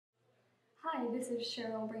Hi, this is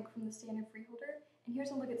Cheryl Brink from the Standard-Freeholder, and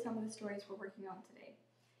here's a look at some of the stories we're working on today.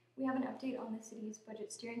 We have an update on the city's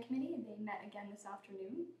Budget Steering Committee. They met again this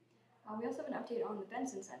afternoon. We also have an update on the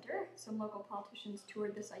Benson Center. Some local politicians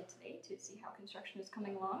toured the site today to see how construction is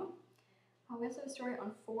coming along. We also have a story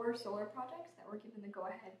on 4 solar projects that were given the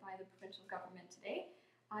go-ahead by the provincial government today.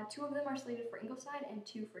 2 of them are slated for Ingleside and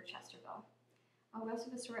 2 for Chesterville. We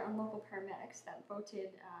also have a story on local paramedics that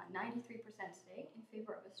voted 93% today in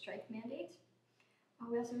favor of a strike mandate.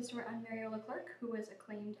 We also have a story on Mario Leclerc, who was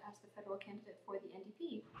acclaimed as the federal candidate for the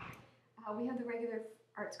NDP. We have the regular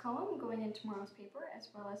arts column going in tomorrow's paper,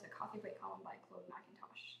 as well as a coffee break column by Claude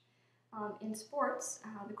McIntosh. In sports,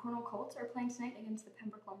 the Cornwall Colts are playing tonight against the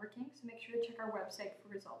Pembroke Lumber Kings, so make sure to check our website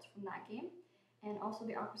for results from that game. And also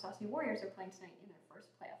the Akwesasne Warriors are playing tonight in their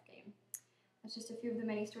first playoff game. That's just a few of the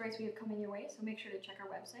many stories we have coming your way, so make sure to check our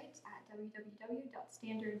website at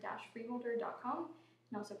www.standard-freeholder.com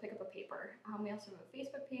and also pick up a paper. We also have a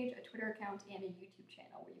Facebook page, a Twitter account, and a YouTube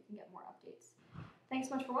channel where you can get more updates. Thanks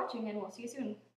so much for watching, and we'll see you soon.